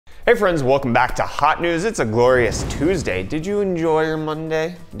Hey friends, welcome back to Hot News. It's a glorious Tuesday. Did you enjoy your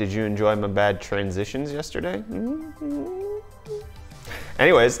Monday? Did you enjoy my bad transitions yesterday?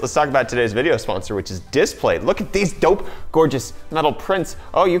 Anyways, let's talk about today's video sponsor, which is Display. Look at these dope, gorgeous metal prints.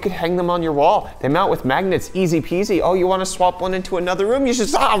 Oh, you could hang them on your wall. They mount with magnets, easy peasy. Oh, you want to swap one into another room? You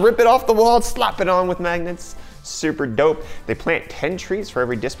just rip it off the wall, slap it on with magnets. Super dope. They plant 10 trees for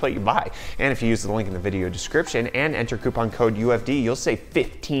every display you buy. And if you use the link in the video description and enter coupon code UFD, you'll save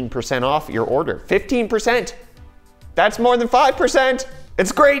 15% off your order. 15%. That's more than 5%.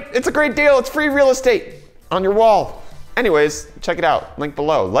 It's great. It's a great deal. It's free real estate on your wall. Anyways, check it out. Link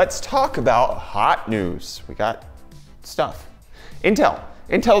below. Let's talk about hot news. We got stuff.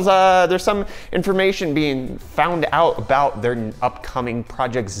 Intel's, there's some information being found out about their upcoming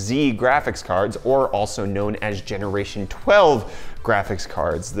Project Z graphics cards, or also known as Generation 12 graphics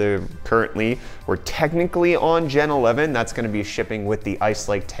cards. We're technically on Gen 11. That's gonna be shipping with the Ice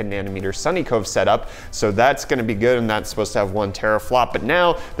Lake 10 nanometer Sunny Cove setup. So that's gonna be good, and that's supposed to have 1 teraflop. But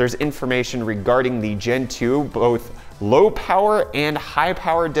now there's information regarding the Gen 2, both low power and high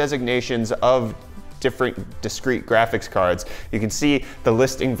power designations of different discrete graphics cards. You can see the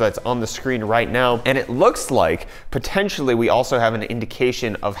listing that's on the screen right now, and it looks like potentially we also have an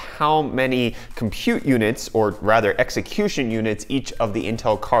indication of how many compute units, or rather execution units, each of the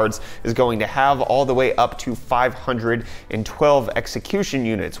Intel cards is going to have, all the way up to 512 execution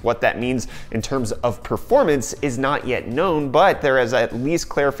units. What that means in terms of performance is not yet known, but there is at least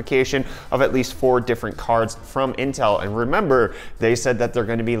clarification of at least 4 different cards from Intel. And remember, they said that they're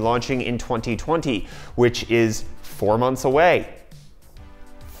going to be launching in 2020. Which is 4 months away.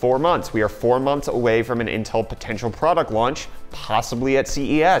 4 months. We are 4 months away from an Intel potential product launch, possibly at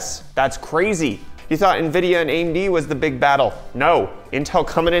CES. That's crazy. You thought Nvidia and AMD was the big battle. No, Intel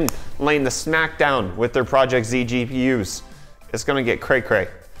coming in, laying the smackdown with their Project Z GPUs. It's gonna get cray-cray.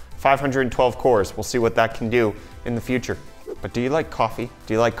 512 cores, we'll see what that can do in the future. But do you like coffee?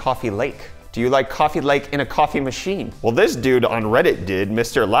 Do you like Coffee Lake? Do you like Coffee Lake in a coffee machine? Well, this dude on Reddit did,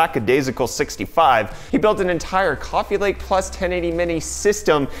 Mr. Lackadaisical65. He built an entire Coffee Lake plus 1080 mini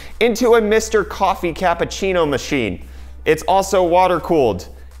system into a Mr. Coffee cappuccino machine. It's also water cooled.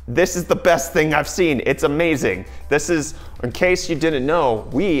 This is the best thing I've seen. It's amazing. This is, in case you didn't know,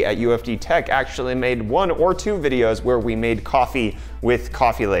 we at UFD Tech actually made 1 or 2 videos where we made coffee with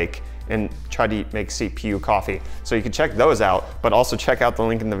Coffee Lake and try to make CPU coffee. So you can check those out, but also check out the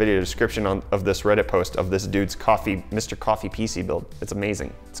link in the video description of this Reddit post of this dude's Mr. Coffee PC build. It's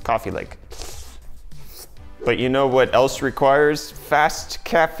amazing. It's Coffee Lake. But you know what else requires fast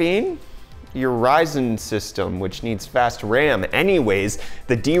caffeine? Your Ryzen system, which needs fast RAM. Anyways,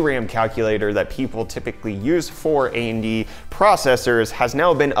 the DRAM calculator that people typically use for AMD processors has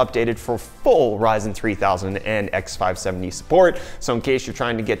now been updated for full Ryzen 3000 and X570 support. So in case you're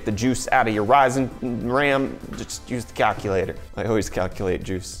trying to get the juice out of your Ryzen RAM, just use the calculator. I always calculate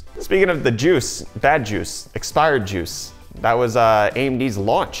juice. Speaking of the juice, bad juice, expired juice. That was AMD's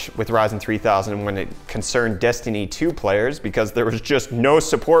launch with Ryzen 3000 when it concerned Destiny 2 players, because there was just no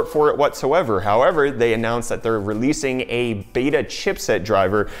support for it whatsoever. However, they announced that they're releasing a beta chipset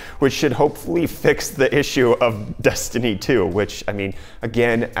driver, which should hopefully fix the issue of Destiny 2, which, I mean,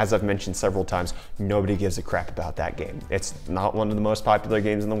 again, as I've mentioned several times, nobody gives a crap about that game. It's not one of the most popular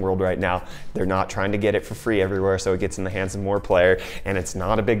games in the world right now. They're not trying to get it for free everywhere so it gets in the hands of more players, and it's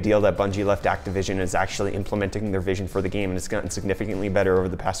not a big deal that Bungie left Activision is actually implementing their vision for the game, and it's gotten significantly better over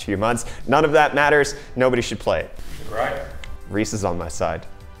the past few months. None of that matters. Nobody should play it. Right. Reese is on my side.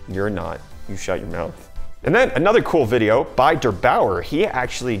 You're not. You shut your mouth. And then another cool video by Derbauer. He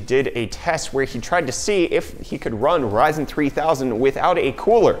actually did a test where he tried to see if he could run Ryzen 3000 without a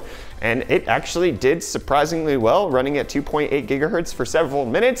cooler. And it actually did surprisingly well, running at 2.8 gigahertz for several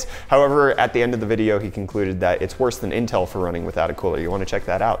minutes. However, at the end of the video, he concluded that it's worse than Intel for running without a cooler. You want to check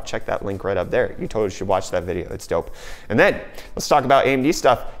that out? Check that link right up there. You totally should watch that video. It's dope. And then let's talk about AMD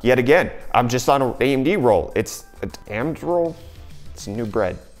stuff yet again. I'm just on an AMD roll. It's an AMD roll. It's new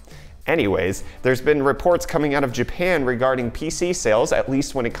bread. Anyways, there's been reports coming out of Japan regarding PC sales, at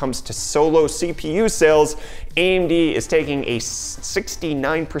least when it comes to solo CPU sales. AMD is taking a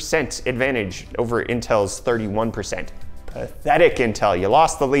 69% advantage over Intel's 31%. Pathetic, Intel. You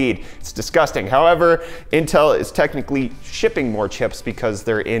lost the lead. It's disgusting. However, Intel is technically shipping more chips because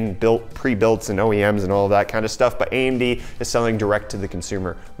they're in pre-builts and OEMs and all that kind of stuff, but AMD is selling direct to the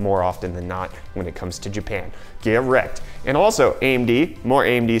consumer more often than not when it comes to Japan. Get wrecked. And also, AMD, more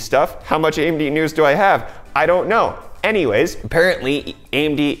AMD stuff. How much AMD news do I have? I don't know. Anyways, apparently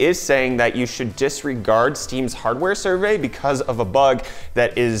AMD is saying that you should disregard Steam's hardware survey because of a bug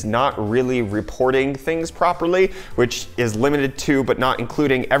that is not really reporting things properly, which is limited to but not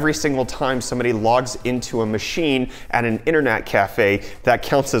including every single time somebody logs into a machine at an internet cafe, that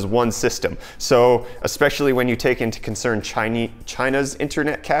counts as one system. So especially when you take into concern China's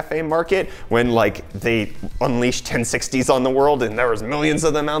internet cafe market, when like they unleashed 1060s on the world and there was millions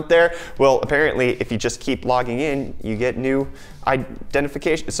of them out there, well, apparently if you just keep logging in, you get new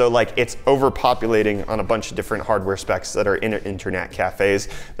identification. So like it's overpopulating on a bunch of different hardware specs that are in internet cafes.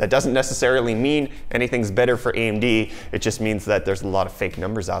 That doesn't necessarily mean anything's better for AMD. It just means that there's a lot of fake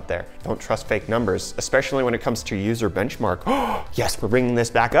numbers out there. Don't trust fake numbers, especially when it comes to user benchmark. Yes, we're bringing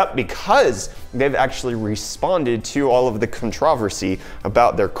this back up because they've actually responded to all of the controversy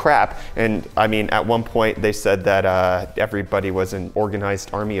about their crap. And I mean, at one point they said that everybody was an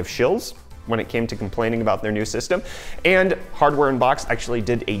organized army of shills when it came to complaining about their new system. And Hardware Unboxed actually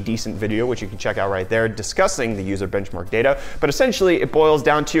did a decent video, which you can check out right there, discussing the user benchmark data. But essentially it boils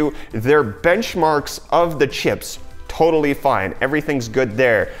down to their benchmarks of the chips. Totally fine, everything's good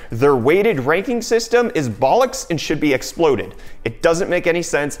there. Their weighted ranking system is bollocks and should be exploded. It doesn't make any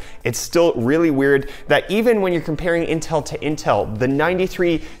sense. It's still really weird that even when you're comparing Intel to Intel, the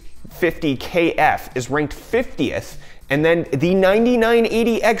 9350KF is ranked 50th, and then the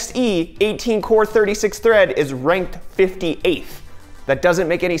 9980XE 18 core 36 thread is ranked 58th. That doesn't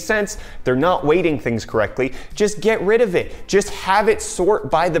make any sense. They're not weighting things correctly. Just get rid of it. Just have it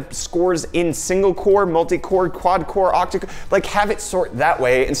sort by the scores in single core, multi-core, quad core, octa-core. Like have it sort that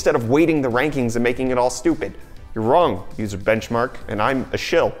way instead of weighting the rankings and making it all stupid. You're wrong, user benchmark, and I'm a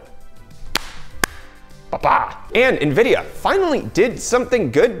shill. And Nvidia finally did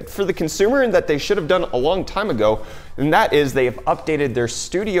something good for the consumer and that they should have done a long time ago, and that is they have updated their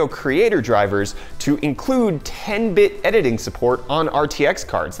Studio Creator drivers to include 10-bit editing support on RTX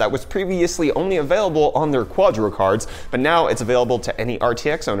cards. That was previously only available on their Quadro cards, but now it's available to any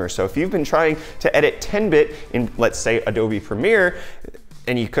RTX owner. So if you've been trying to edit 10-bit in, let's say, Adobe Premiere,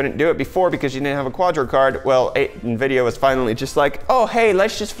 and you couldn't do it before because you didn't have a Quadro card, well, Nvidia was finally just like, oh, hey,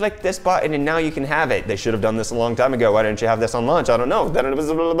 let's just flick this button and now you can have it. They should have done this a long time ago. Why didn't you have this on launch? I don't know.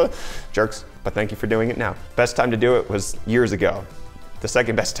 Jerks, but thank you for doing it now. Best time to do it was years ago. The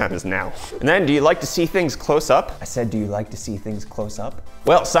second best time is now. And then, do you like to see things close up? I said, do you like to see things close up?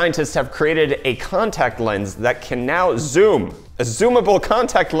 Well, scientists have created a contact lens that can now zoom. A zoomable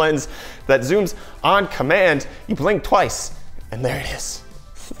contact lens that zooms on command. You blink twice, and there it is.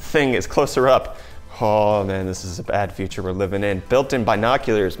 Thing is closer up. Oh man, this is a bad future we're living in. Built-in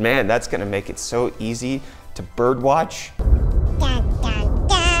binoculars, man, that's gonna make it so easy to bird watch.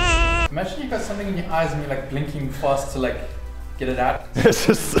 Imagine you got something in your eyes and you're like blinking fast to like get it out. It's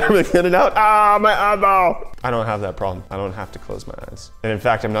just something get it out. Ah, my eyeball. I don't have that problem. I don't have to close my eyes. And in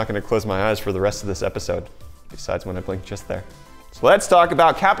fact, I'm not gonna close my eyes for the rest of this episode, besides when I blink just there. So let's talk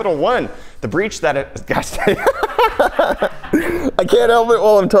about Capital One, the breach that it, gosh, I can't help it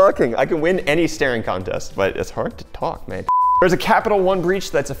while I'm talking. I can win any staring contest, but it's hard to talk, man. There's a Capital One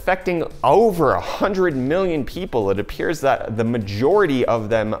breach that's affecting over 100 million people. It appears that the majority of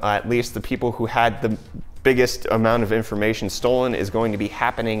them, at least the people who had the biggest amount of information stolen, is going to be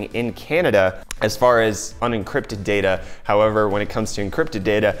happening in Canada as far as unencrypted data. However, when it comes to encrypted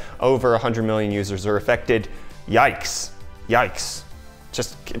data, over 100 million users are affected. Yikes. Yikes.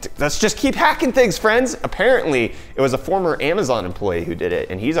 Let's just keep hacking things, friends. Apparently, it was a former Amazon employee who did it,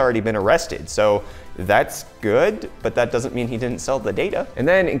 and he's already been arrested. So that's good, but that doesn't mean he didn't sell the data. And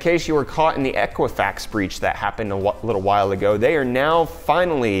then, in case you were caught in the Equifax breach that happened a little while ago, they are now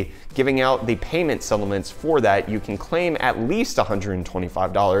finally giving out the payment settlements for that. You can claim at least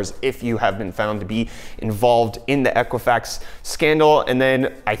 $125 if you have been found to be involved in the Equifax scandal. And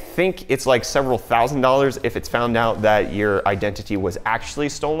then I think it's like several $1,000s if it's found out that your identity was actually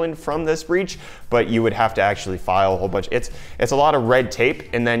stolen from this breach, but you would have to actually file a whole bunch. It's a lot of red tape.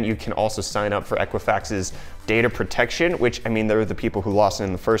 And then you can also sign up for Equifax's data protection, which, I mean, they're the people who lost it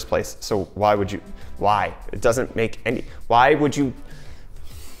in the first place. So why would you, why? It doesn't make any, why would you?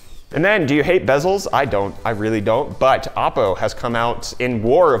 And then, do you hate bezels? I don't, I really don't, but Oppo has come out in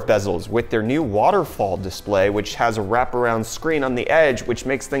war of bezels with their new Waterfall display, which has a wraparound screen on the edge, which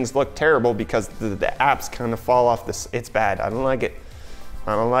makes things look terrible because the apps kind of fall off this. It's bad, I don't like it.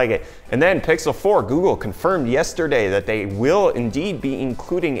 I don't like it. And then Pixel 4, Google confirmed yesterday that they will indeed be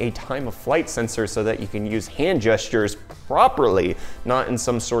including a time of flight sensor so that you can use hand gestures properly, not in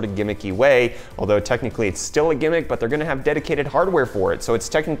some sort of gimmicky way, although technically it's still a gimmick, but they're gonna have dedicated hardware for it, so it's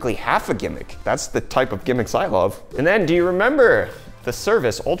technically half a gimmick. That's the type of gimmicks I love. And then, do you remember The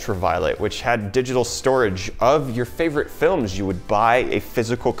service UltraViolet, which had digital storage of your favorite films. You would buy a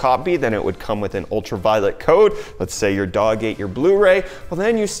physical copy, then it would come with an UltraViolet code. Let's say your dog ate your Blu-ray. Well,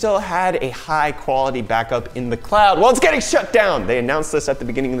 then you still had a high quality backup in the cloud. Well, it's getting shut down. They announced this at the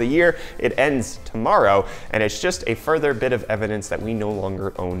beginning of the year. It ends tomorrow, and it's just a further bit of evidence that we no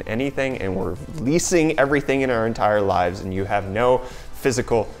longer own anything, and we're leasing everything in our entire lives, and you have no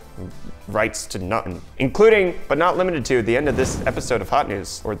physical rights to nothing, including, but not limited to, the end of this episode of Hot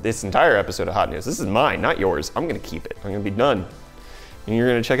News, or this entire episode of Hot News. This is mine, not yours. I'm gonna keep it. I'm gonna be done. And you're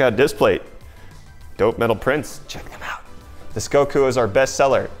gonna check out Displate. Dope metal prints, check them out. This Goku is our best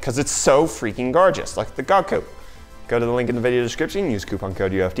seller because it's so freaking gorgeous, like the Goku. Go to the link in the video description, use coupon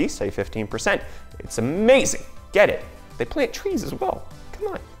code UFD, save 15%. It's amazing, get it. They plant trees as well, come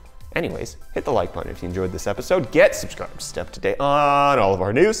on. Anyways, hit the like button if you enjoyed this episode. Get subscribed, stay up to date on all of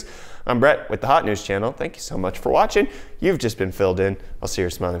our news. I'm Brett with the Hot News channel. Thank you so much for watching. You've just been filled in. I'll see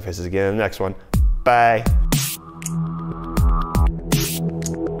your smiling faces again in the next one. Bye.